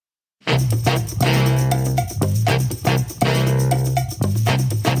Hey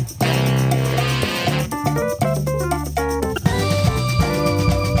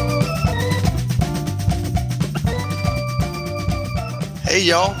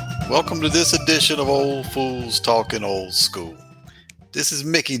y'all, welcome to this edition of Old Fools Talking Old School. This is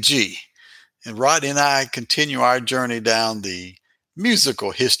Mickey G, and Rodney and I continue our journey down the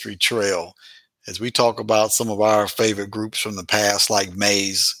musical history trail as we talk about some of our favorite groups from the past, like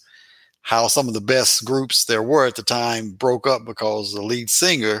Maze, how some of the best groups there were at the time broke up because the lead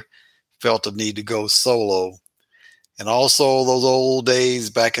singer felt the need to go solo, and also those old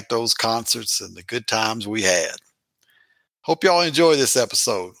days back at those concerts and the good times we had. Hope y'all enjoy this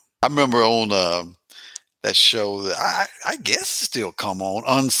episode. I remember on that show that I guess still come on,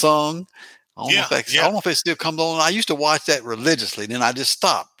 Unsung. I don't know if it still comes on. I used to watch that religiously, then I just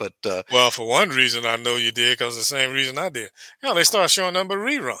stopped. But well, for one reason, I know you did because the same reason I did. They start showing number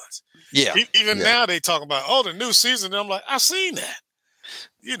reruns. Yeah, even now they talk about the new season. And I'm like, I've seen that.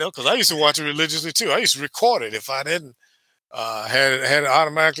 Because I used to watch it religiously too. I used to record it if I didn't had it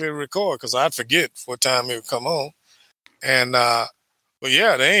automatically record because I'd forget what time it would come on. And but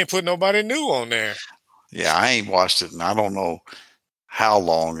yeah, they ain't put nobody new on there. Yeah, I ain't watched it, and I don't know how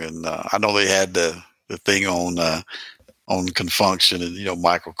long. And I know they had the thing on Confunction, and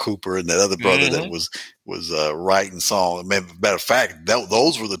Michael Cooper and that other brother that was writing songs. Matter of fact,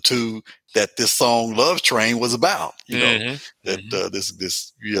 those were the two that this song "Love Train" was about.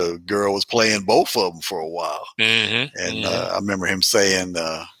 This girl was playing both of them for a while, and I remember him saying.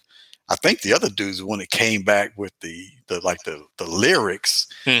 I think the other dudes when it came back with the lyrics,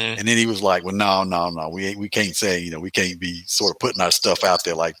 and then he was like, "Well, no, we can't say, we can't be sort of putting our stuff out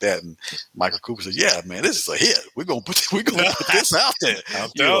there like that." And Michael Cooper said, "Yeah, man, this is a hit. We're gonna put this out there." I'm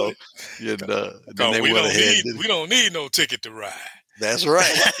telling you. Then they went ahead. We don't need no ticket to ride. That's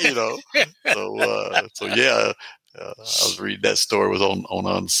right. So yeah. I was reading that story was on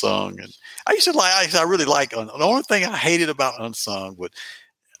Unsung, and I really like. The only thing I hated about Unsung was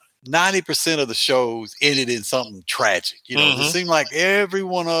 90% of the shows ended in something tragic. It seemed like every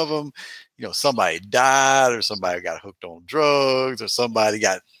one of them, somebody died or somebody got hooked on drugs or somebody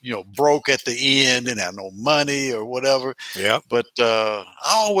got, broke at the end and had no money or whatever. Yeah. But I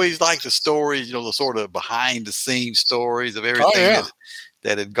always like the stories, the sort of behind the scenes stories of everything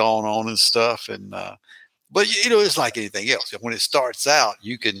that had gone on and stuff. And, but it's like anything else. When it starts out,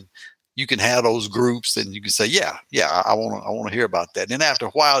 you can have those groups and you can say, I want to hear about that. And then after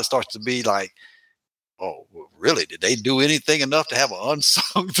a while, it starts to be like, oh, really? Did they do anything enough to have an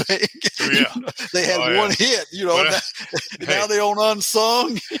unsung thing? Yeah. They had one hit, now they're on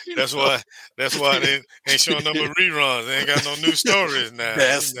Unsung. That's why they ain't showing no reruns. They ain't got no new stories now.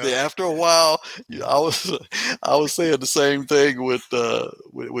 After a while, I was saying the same thing with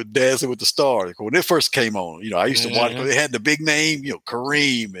Dancing with the Stars. When it first came on, I used to watch, they had the big name,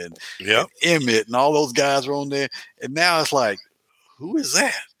 Kareem and Emmett and all those guys were on there. And now it's like, who is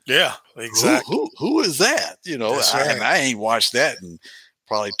that? Yeah, exactly. Who is that? Right. I ain't watched that in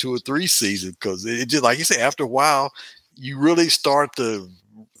probably 2 or 3 seasons because it just, like you say, after a while, you really start to,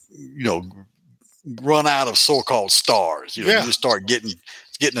 run out of so-called stars. You just start getting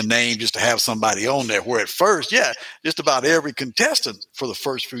a name just to have somebody on there. Where at first, just about every contestant for the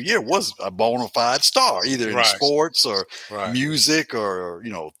first few years was a bona fide star, either in sports or music or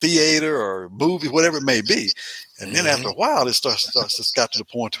theater or movie, whatever it may be. And then after a while, it just got to the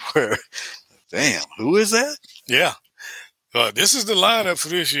point where, damn, who is that? Yeah. This is the lineup for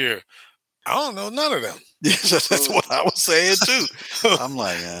this year. I don't know none of them. Yes, that's what I was saying too. I'm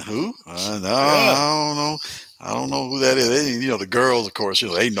like, who? I don't know. I don't know who that is. The girls, of course,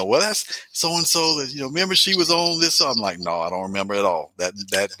 they know. Well, that's so and so. That remember she was on this. So I'm like, no, I don't remember at all.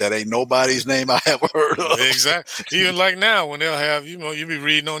 That ain't nobody's name I ever heard of. Exactly. Even like now, when they'll have, you be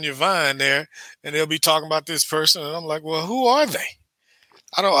reading on your Vine there, and they'll be talking about this person, and I'm like, well, who are they?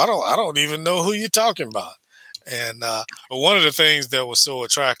 I don't even know who you're talking about. And but one of the things that was so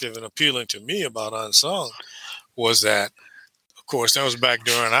attractive and appealing to me about Unsung was that, of course, that was back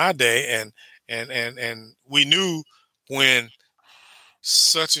during our day, and we knew when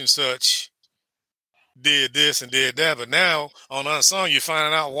such and such did this and did that, but now on Unsung you're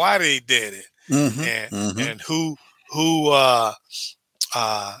finding out why they did it, and who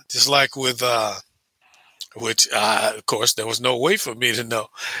just like with which of course there was no way for me to know.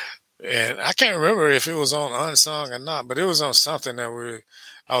 And I can't remember if it was on Unsung or not, but it was on something that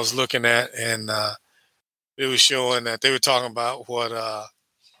I was looking at, and it was showing that they were talking about what a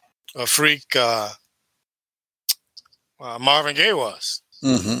freak Marvin Gaye was,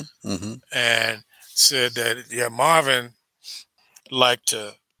 and said that Marvin liked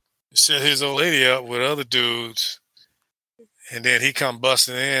to set his old lady up with other dudes, and then he come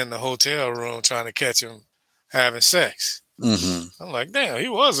busting in the hotel room trying to catch him having sex. Mm-hmm. I'm like, damn, he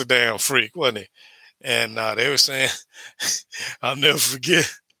was a damn freak, wasn't he? And they were saying, I'll never forget.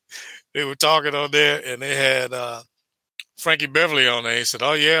 They were talking on there, and they had Frankie Beverly on there. He said,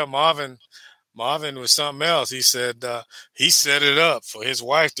 "Oh yeah, Marvin was something else." He said he set it up for his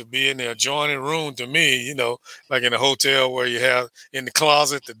wife to be in the adjoining room to me, like in a hotel where you have in the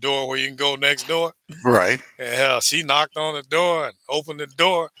closet the door where you can go next door. Right. And hell, she knocked on the door and opened the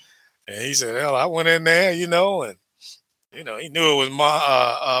door, and he said, "Hell, I went in there, and he knew it was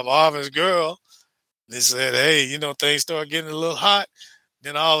Marvin's girl." And he said, "Hey, things started getting a little hot."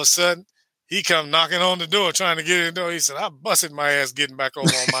 Then all of a sudden, he come knocking on the door, trying to get in the door. He said, "I busted my ass getting back over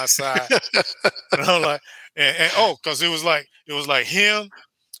on my side." And I'm like, because it was like him,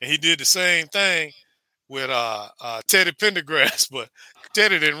 and he did the same thing with Teddy Pendergrass, but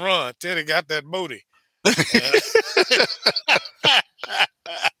Teddy didn't run. Teddy got that booty.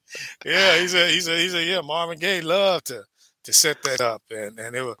 Yeah, he said, yeah, Marvin Gaye loved to set that up, and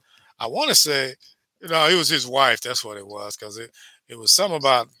it was, I want to say, it was his wife. That's what it was, because it was something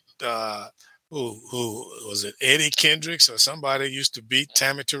about who was it, Eddie Kendricks or somebody used to beat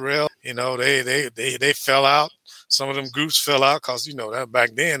Tammy Terrell. They fell out. Some of them groups fell out because that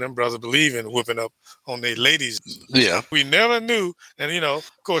back then them brothers believe in whipping up on their ladies. Yeah. We never knew, and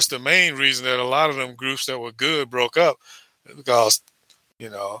of course the main reason that a lot of them groups that were good broke up because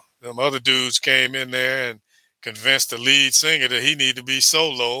them other dudes came in there and convinced the lead singer that he needed to be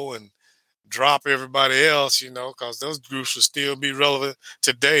solo and drop everybody else, because those groups would still be relevant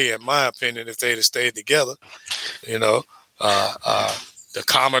today, in my opinion, if they'd have stayed together. The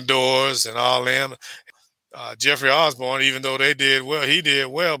Commodores and all them. Jeffrey Osborne, even though they did well, he did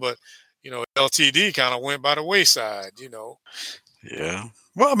well, but LTD kind of went by the wayside. Yeah.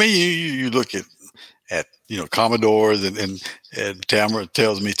 Well, I mean, you look at Commodores and Tamara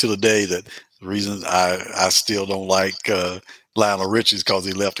tells me to the day that the reason I still don't like Lionel Richie is because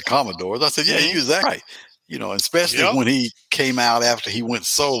he left the Commodores. I said, yeah, you're exactly right. Especially when he came out after he went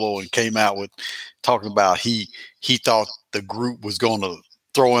solo and came out with talking about he thought the group was going to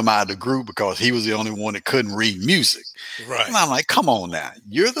throw him out of the group because he was the only one that couldn't read music. Right. And I'm like, come on now.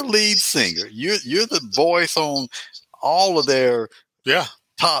 You're the lead singer. You're the voice on all of their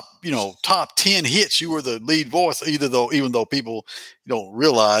top 10 hits. You were the lead voice, even though people don't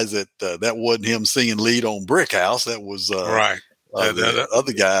realize that that wasn't him singing lead on Brick House. That was right. The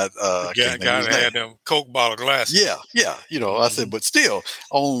other guy. The guy that had them Coke bottle glasses. Yeah. I said, but still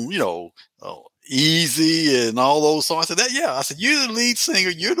on Easy and all those songs. I said I said, you're the lead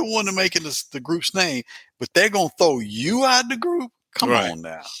singer. You're the one to making the group's name, but they're gonna throw you out of the group. Come on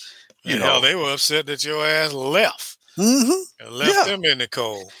now. They were upset that your ass left. Mm-hmm. And left them in the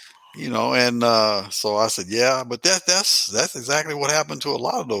cold. And so I said, yeah, but that's exactly what happened to a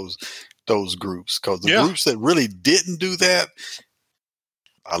lot of those groups, because the groups that really didn't do that,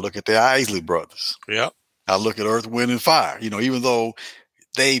 I look at the Isley Brothers. Yeah. I look at Earth, Wind, and Fire. Even though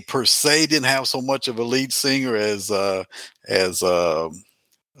they per se didn't have so much of a lead singer as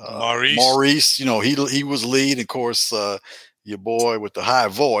Maurice. He was lead. Of course, your boy with the high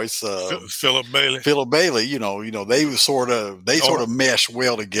voice, Philip Bailey. They sort of mesh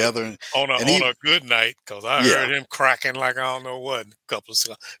well together. On a good night, because I heard him cracking like I don't know what, a couple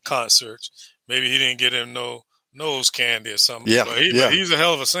of concerts. Maybe he didn't get him no nose candy or something. Yeah, but he's a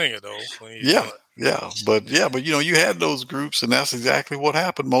hell of a singer though. But you had those groups, and that's exactly what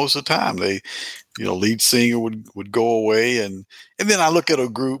happened most of the time. They, lead singer would go away, and then I look at a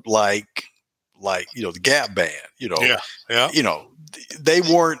group like the Gap Band. They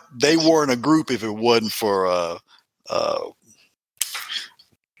weren't a group if it wasn't for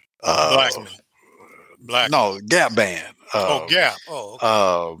Black. No, Gap Band. Gap.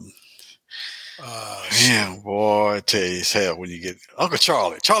 Oh. Okay. Man, boy, I tell you, it's hell when you get Uncle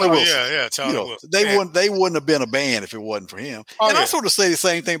Charlie Wilson. Charlie Wilson. They wouldn't have been a band if it wasn't for him. I sort of say the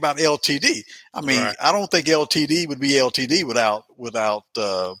same thing about LTD. I mean, I don't think LTD would be LTD without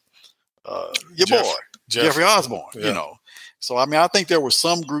your boy Jeffrey Osborne. So I mean, I think there were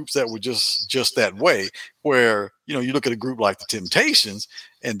some groups that were just that way, where you look at a group like the Temptations,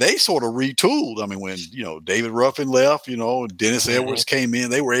 and they sort of retooled. I mean, when David Ruffin left, Dennis Edwards came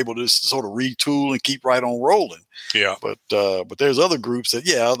in, they were able to sort of retool and keep right on rolling. Yeah. But there's other groups that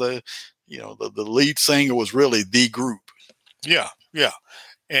the lead singer was really the group. Yeah.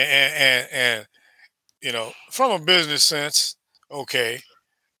 And from a business sense, okay,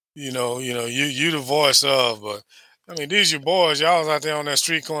 you the voice of, but I mean, these your boys. Y'all was out there on that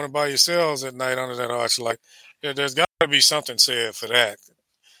street corner by yourselves at night under that arch light. There's got to be something said for that.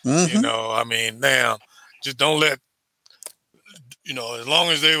 Mm-hmm. I mean, now just don't let, as long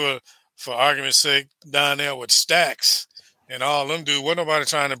as they were, for argument's sake, down there with Stax and all them do, wasn't nobody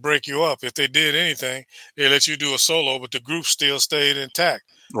trying to break you up. If they did anything, they let you do a solo, but the group still stayed intact.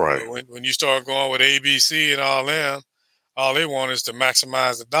 Right. But when you start going with ABC and all them, all they want is to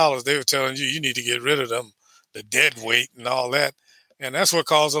maximize the dollars. They were telling you need to get rid of them, the dead weight and all that, and that's what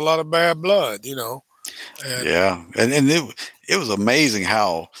caused a lot of bad blood. And Yeah, and it was amazing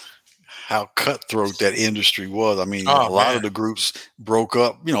how cutthroat that industry was. I mean, a oh lot man, of the groups broke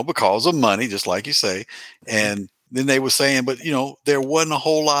up, because of money, just like you say. Mhm. And then they were saying, but there wasn't a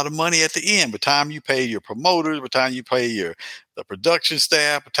whole lot of money at the end. By the time you pay your promoters, by the time you pay the production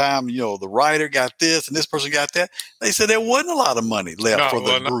staff, by the time the writer got this and this person got that, they said there wasn't a lot of money left no, for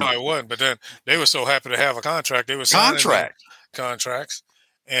the well, no, group it wasn't. But then they were so happy to have a contract, they were signing them contract. contracts,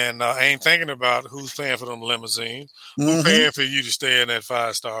 and ain't thinking about who's paying for them limousines, who Hmm. paying for you to stay in that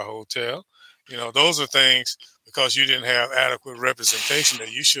 5-star hotel. Those are things because you didn't have adequate representation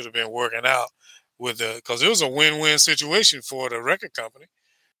that you should have been working out with because it was a win-win situation for the record company.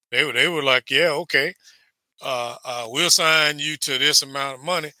 They were like, yeah, okay, we'll sign you to this amount of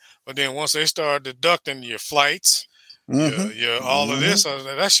money, but then once they start deducting your flights, Hmm. your all of Hmm. this,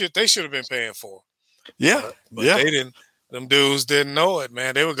 that shit they should have been paying for. Yeah. But Yeah. they didn't. Them dudes didn't know it,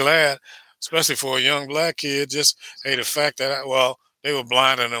 man. They were glad, especially for a young black kid. Just the fact that they were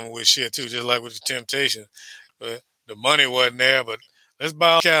blinding them with shit too, just like with the Temptation. But the money wasn't there. But let's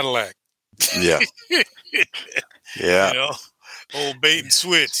buy a Cadillac. Yeah. you Yeah. know, old bait and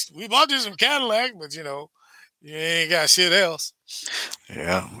switch. We bought you some Cadillac, but you ain't got shit else.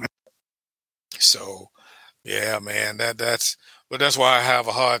 Yeah. So yeah, man, but that's why I have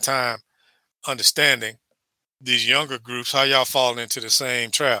a hard time understanding these younger groups, how y'all fall into the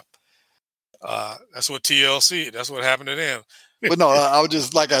same trap. That's what TLC, that's what happened to them. But no, I was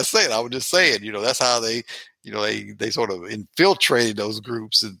just like I said, I was just saying, that's how they sort of infiltrated those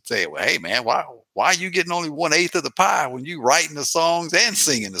groups and say, well, hey man, why are you getting only 1/8 of the pie when you writing the songs and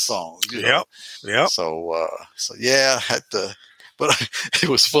singing the songs, Yep. Yep. So yeah, but it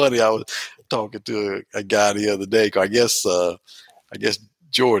was funny. I was talking to a guy the other day. I guess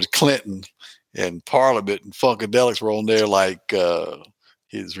George Clinton and Parliament and Funkadelics were on there like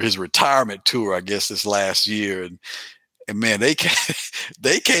his retirement tour, I guess this last year, and man, they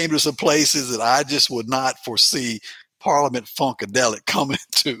came to some places that I just would not foresee Parliament Funkadelic coming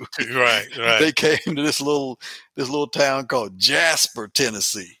to. Right. Right. They came to this little town called Jasper,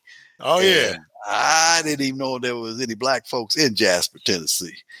 Tennessee, Oh yeah. and I didn't even know there was any black folks in Jasper,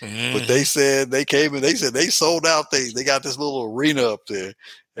 Tennessee. But they Hmm. said they came and they said they sold out. They got this little arena up there.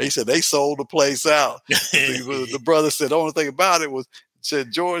 They said they sold the place out. The brother said the only thing about it was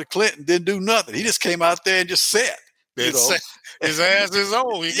said George Clinton didn't do nothing. He just came out there and just sat, you know. His ass is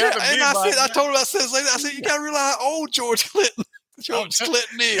old. He Yeah, got to and be by I now. told him, I said, you gotta realize how old I'm George t-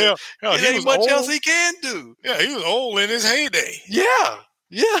 Clinton is. hell, It he ain't was much else old. he can do. Yeah, he was old in his heyday. Yeah,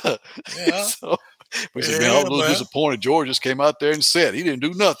 yeah. Yeah. So, but he said, man, I was Yeah, a little man. disappointed. George just came out there and said he didn't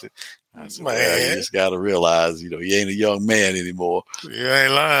do nothing. I said, well, you Man, just got to realize, he ain't a young man anymore. you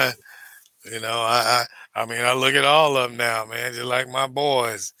ain't lying. I mean, I look at all of them now, man. Just like my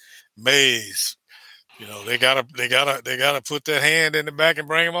boys, Mays. They gotta put that hand in the back and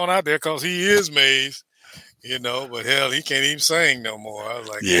bring him on out there because he is Mays. But hell, he can't even sing no more. I was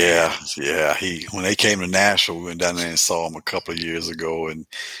like, damn. Yeah. When they came to Nashville, we went down there and saw him a couple of years ago,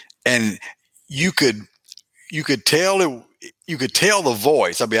 and you could tell it. You could tell the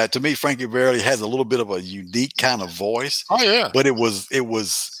voice. I mean, to me, Frankie Valli has a little bit of a unique kind of voice, Oh yeah, but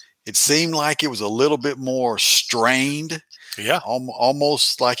it seemed like it was a little bit more strained, yeah,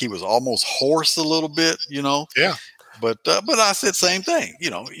 almost like he was almost hoarse a little bit. yeah. But I said same thing.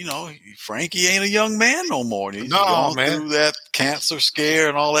 Frankie ain't a young man no more. He's No, gone man. through that cancer scare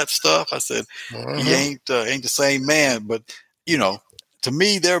and all that stuff. I said he Hmm. ain't the same man. But you know, to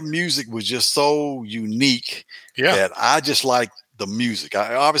me, their music was just so unique Yeah, that I just like the music.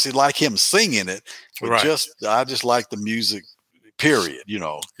 I obviously like him singing it, but right. I just like the music. Period.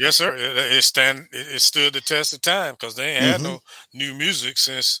 Yes, sir. It stood the test of time because they ain't had Hmm. no new music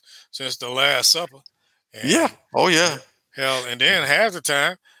since the Last Supper, Yeah. and Oh uh, yeah. hell, and then half the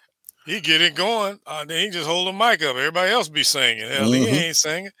time he get it going, then he just hold the mic up. Everybody else be singing. Hell, he Hmm. ain't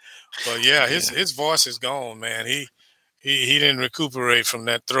singing. But yeah, his Yeah. his voice is gone, man. He didn't recuperate from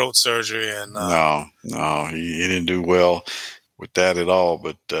that throat surgery, and No, he didn't do well with that at all.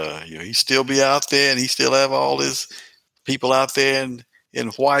 But he still be out there, and he still have all his people out there in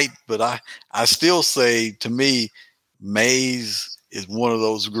white. But I still say, to me, Maze is one of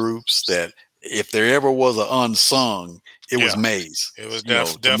those groups that if there ever was an unsung, it was Maze. It was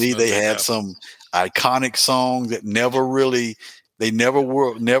To me, they had some iconic songs that never were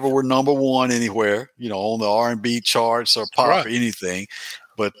number one anywhere, on the R&B charts or pop or anything.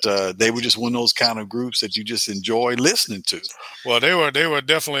 But they were just one of those kind of groups that you just enjoy listening to. Well, they were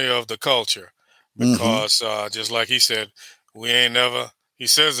definitely of the culture because just like he said, we ain't never. He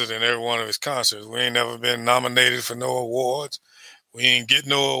says it in every one of his concerts. We ain't never been nominated for no awards. We ain't get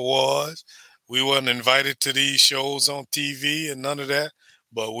no awards. We wasn't invited to these shows on TV and none of that.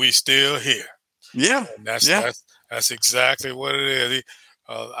 But we still here. Yeah, and that's exactly what it is.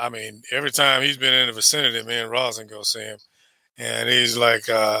 I mean, every time he's been in the vicinity, me and Rosin go see him. And he's like,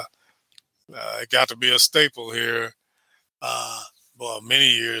 it got to be a staple here,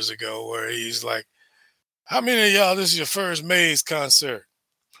 many years ago, where he's like, how many of y'all, this is your first Maze concert?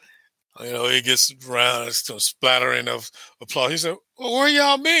 He gets around, it's some splattering of applause. He said, well, where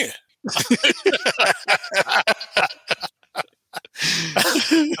y'all been?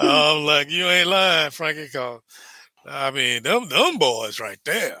 I'm like, you ain't lying, Frankie, cause I mean, them boys right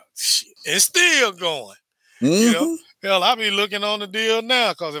there, it's still going. Hell, I be looking on the deal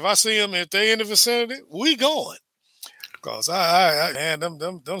now because if I see them, if they in the vicinity, we going. Because man,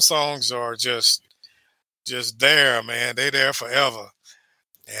 them songs are just there, man. They there forever.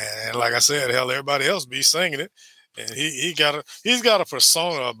 And like I said, hell, everybody else be singing it, and he's got a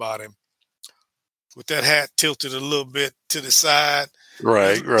persona about him with that hat tilted a little bit to the side,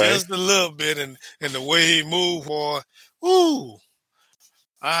 right, just a little bit, and the way he moved, ooh,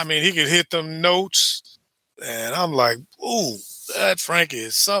 I mean, he could hit them notes. And I'm like, ooh, that Frankie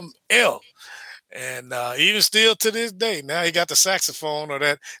is something else. And even still to this day, now he got the saxophone or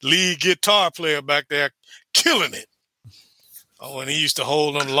that lead guitar player back there killing it. When he used to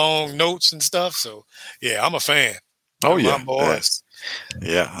hold them long notes and stuff. So, yeah, I'm a fan. Oh, yeah. My boys.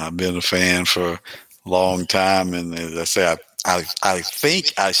 Yeah, I've been a fan for a long time. And as I say, I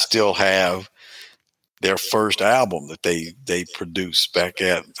think I still have their first album that they produced back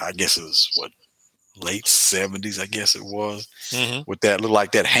at, I guess it was, late 70s, I guess it was, with that look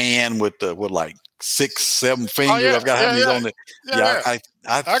like that hand with like 6-7 fingers. I've got how many's on it.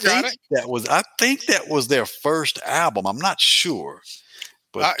 I think that was their first album. I'm not sure,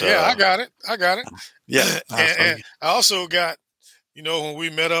 but I got it. Yeah, and I also got, when we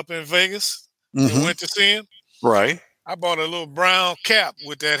met up in Vegas and went to see him, right? I bought a little brown cap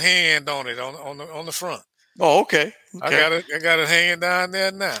with that hand on it on the front. Oh, okay. I got it hanging down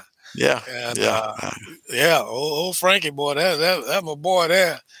there now. Yeah, and old Frankie boy, that my boy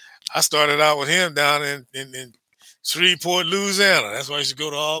there. I started out with him down in Shreveport, Louisiana. That's why I used to go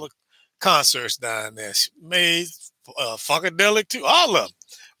to all the concerts down there. Maze, Funkadelic too, all of them.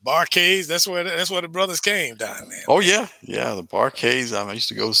 Barcades. That's where the brothers came down there. Oh yeah, the Barcades. I used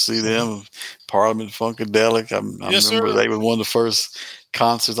to go see them. Parliament, Funkadelic. I remember they were one of the first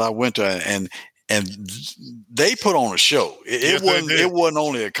concerts I went to, and they put on a show. It wasn't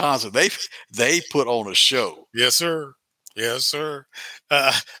only a concert. They put on a show. Yes, sir.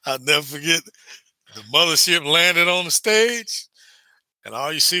 I'll never forget the mothership landed on the stage, and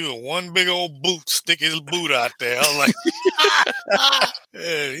all you see was one big old boot stick his boot out there. I was like,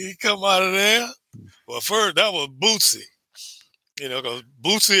 yeah, he come out of there. Well, first that was Bootsy, because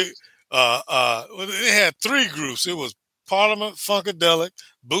Bootsy, they had three groups. It was Parliament, Funkadelic,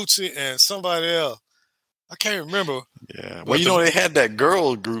 Bootsy, and somebody else. I can't remember. Yeah. Well, they had that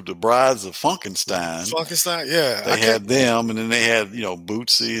girl group, the Brides of Funkenstein. Yeah. They had them, and then they had,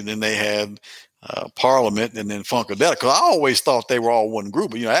 Bootsy, and then they had Parliament, and then Funkadelic. Because I always thought they were all one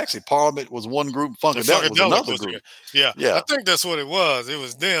group. But, actually, Parliament was one group, Funkadelic was another group. Yeah. I think that's what it was. It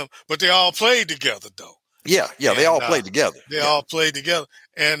was them, but they all played together, though. Yeah, they all played together. They all played together.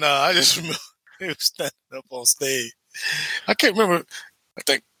 And I just remember they were standing up on stage. I can't remember.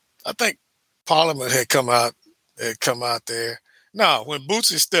 I think Parliament had come out there. No, when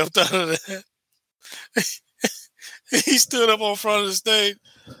Bootsy stepped out of there, he stood up on front of the stage.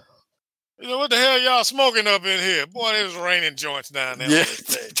 What the hell y'all smoking up in here? Boy, it was raining joints down there. Yeah,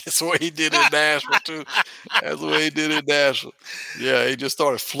 that's what he did in Nashville too. That's what he did in Nashville. Yeah, he just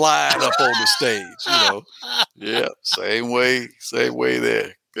started flying up on the stage, Yeah, same way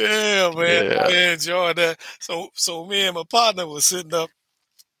there. Yeah, man. Yeah. I enjoyed that. So me and my partner was sitting up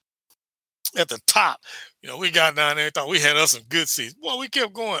at the top. We got down there and thought we had us some good seats. Boy, we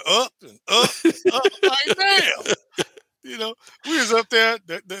kept going up and up and up. Like, damn. We was up there.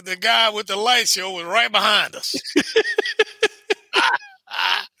 The guy with the light show was right behind us.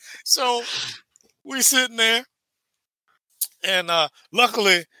 So we sitting there, and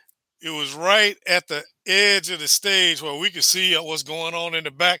luckily it was right at the edge of the stage where we could see what's going on in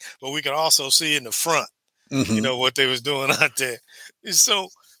the back, but we could also see in the front. Mm-hmm. what they was doing out there. And so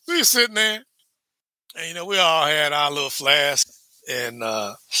we were sitting there, and we all had our little flask, and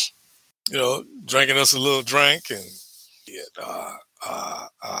drinking us a little drink, and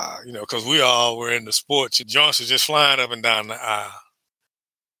because we all were in the sports. Joints was just flying up and down the aisle.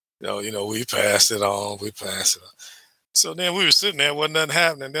 We passed it on. So then we were sitting there, wasn't nothing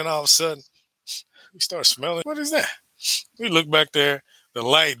happening. Then all of a sudden, we start smelling. What is that? We look back there. The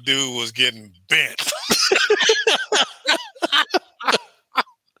light dude was getting bent.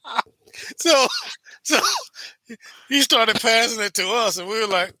 so he started passing it to us, and we were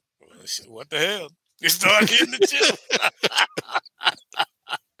like, what the hell? He started hitting the chip.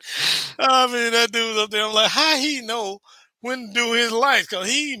 I mean, that dude was up there. I'm like, how he know when to do his lights? Because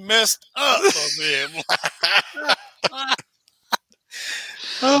he messed up there.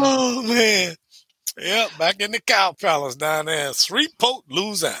 Oh, man. Yep, back in the Cow Palace down there in Shreveport,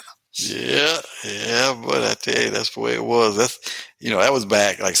 Louisiana. Yeah, but I tell you, that's the way it was. That's that was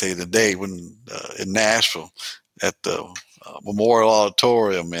back, like I say, the day when in Nashville at the Memorial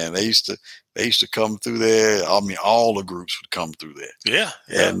Auditorium, man, they used to come through there. I mean, all the groups would come through there. Yeah.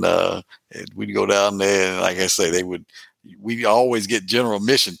 And we'd go down there, and like I say, we'd always get general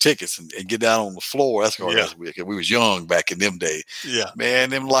admission tickets and get down on the floor. That's because we was young back in them days. Yeah. Man,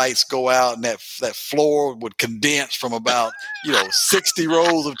 them lights go out, and that floor would condense from about 60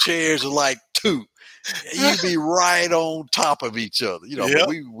 rows of chairs to like 2. You'd be right on top of each other. But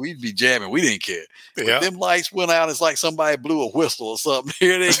we'd be jamming. We didn't care. Yeah. Them lights went out. It's like somebody blew a whistle or something.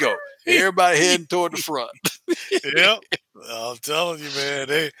 Here they go. Everybody heading toward the front. Yep. I'm telling you,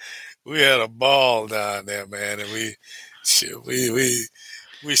 man, we had a ball down there, man, and we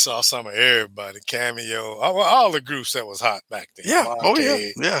saw some of everybody. Cameo, all the groups that was hot back then. Yeah.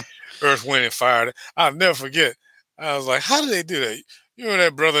 Monte, yeah. Earth, Wind, and Fire. I'll never forget. I was like, how did they do that? You remember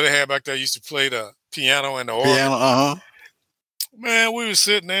that brother they had back there used to play the piano and the organ? Piano, Man, we were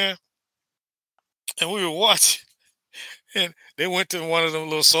sitting there, and we were watching, and they went to one of them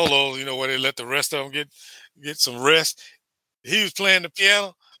little solos, where they let the rest of them get some rest. He was playing the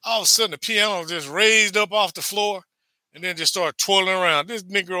piano. All of a sudden, the piano just raised up off the floor and then just started twirling around. This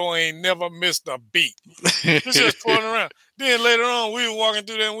Negro ain't never missed a beat. Just twirling around. Then later on, we were walking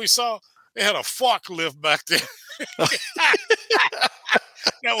through there and we saw they had a forklift back there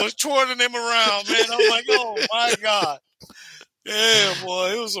that was twirling them around, man. I was like, oh, my God. Yeah,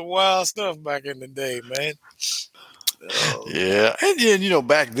 boy, it was some wild stuff back in the day, man. Oh. Yeah, and then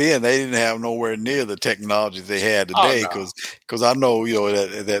back then they didn't have nowhere near the technology they had today. Because I know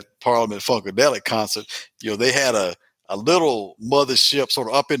that Parliament Funkadelic concert, they had a little mothership sort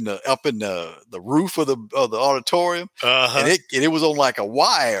of up in the roof of the auditorium, and it was on like a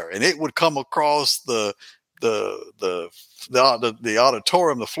wire, and it would come across the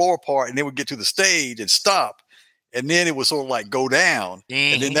auditorium, the floor part, and it would get to the stage and stop. And then it would sort of like go down,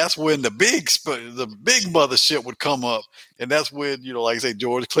 and then that's when the big mothership would come up, and that's when like I say,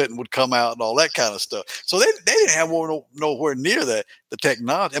 George Clinton would come out and all that kind of stuff. So they didn't have nowhere near the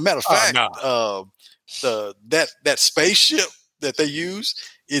technology. As a matter of fact, that spaceship that they use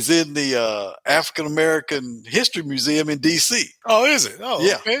is in the African American History Museum in D.C. Oh, is it? Oh,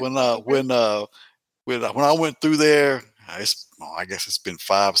 yeah. Okay. When I went through there, I guess it's been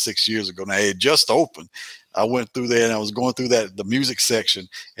 5-6 years ago now. It just opened. I went through there and I was going through the music section,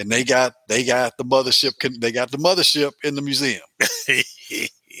 and they got the mothership. They got the mothership in the museum.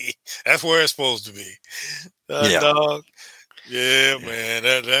 That's where it's supposed to be. Dog. Yeah, man.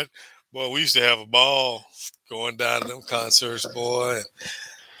 That boy, we used to have a ball going down to them concerts, boy. And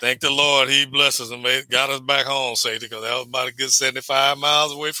thank the Lord, He blessed us and got us back home safely, because that was about a good 75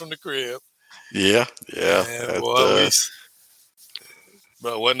 miles away from the crib. Yeah. And boy,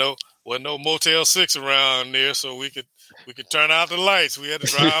 but wasn't no Motel 6 around there, so we could turn out the lights. We had to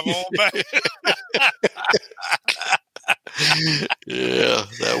drive on back. Yeah,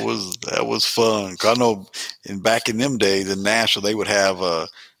 that was fun. 'Cause I know back in them days in Nashville, they would have a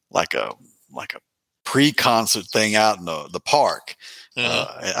pre-concert thing out in the park.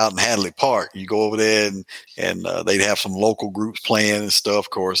 Out in Hadley Park. You go over there and they'd have some local groups playing and stuff.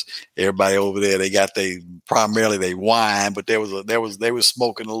 Of course, everybody over there, they primarily wine, but they were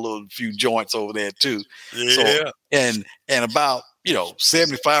smoking a few joints over there too. Yeah. So, and about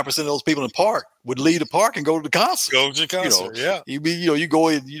 75% of those people in the park would leave the park and go to the concert. Yeah. You go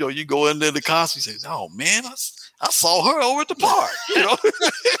into the concert, you say, "Oh man, I saw her over at the park,"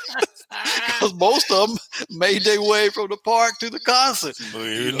 because most of them made their way from the park to the concert.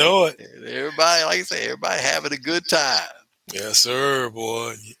 You know it. And everybody, like I say, everybody having a good time. Yes, sir,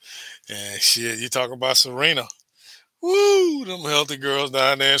 boy. And shit, you talking about Serena. Woo, them healthy girls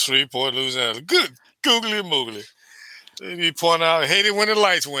down there in Shreveport, Louisiana. Googly moogly. You point out, hated when the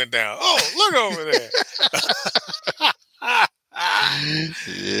lights went down. Oh, look over there.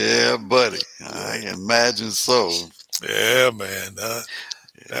 Yeah, buddy. I imagine so. Yeah, man.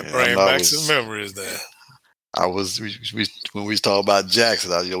 That brings back some memories there. When we was talking about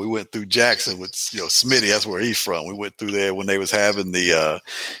Jackson, we went through Jackson with, Smitty. That's where he's from. We went through there when they was having the,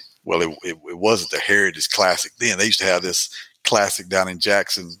 it wasn't the Heritage Classic then. They used to have this classic down in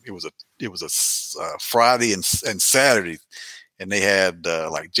Jackson. It was a Friday and Saturday, and they had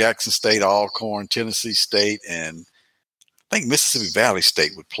like Jackson State, Alcorn, Tennessee State, and I think Mississippi Valley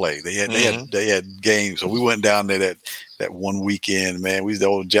State would play. They had games. So we went down there that one weekend, man. We was the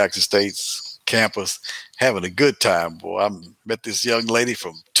old Jackson State's campus having a good time, boy. I met this young lady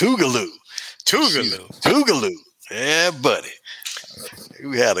from Tougaloo. Yeah, buddy.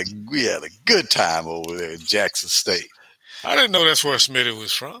 We had a good time over there in Jackson State. I didn't know that's where Smitty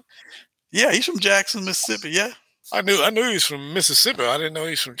was from. Yeah, he's from Jackson, Mississippi. Yeah. I knew he was from Mississippi. I didn't know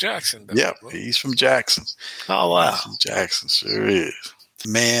he's from Jackson, though. Yeah, he's from Jackson. Oh, wow. He's from Jackson, sure is.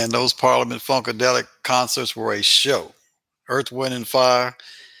 Man, those Parliament Funkadelic concerts were a show. Earth, Wind, and Fire.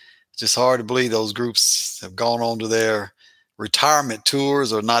 It's just hard to believe those groups have gone on to their retirement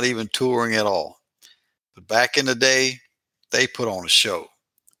tours or not even touring at all. But back in the day, they put on a show.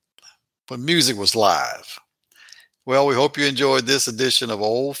 But music was live. Well, we hope you enjoyed this edition of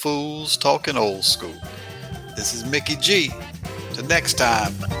Old Fools Talking Old School. This is Mickey G. Till next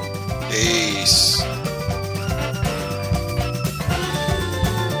time, peace.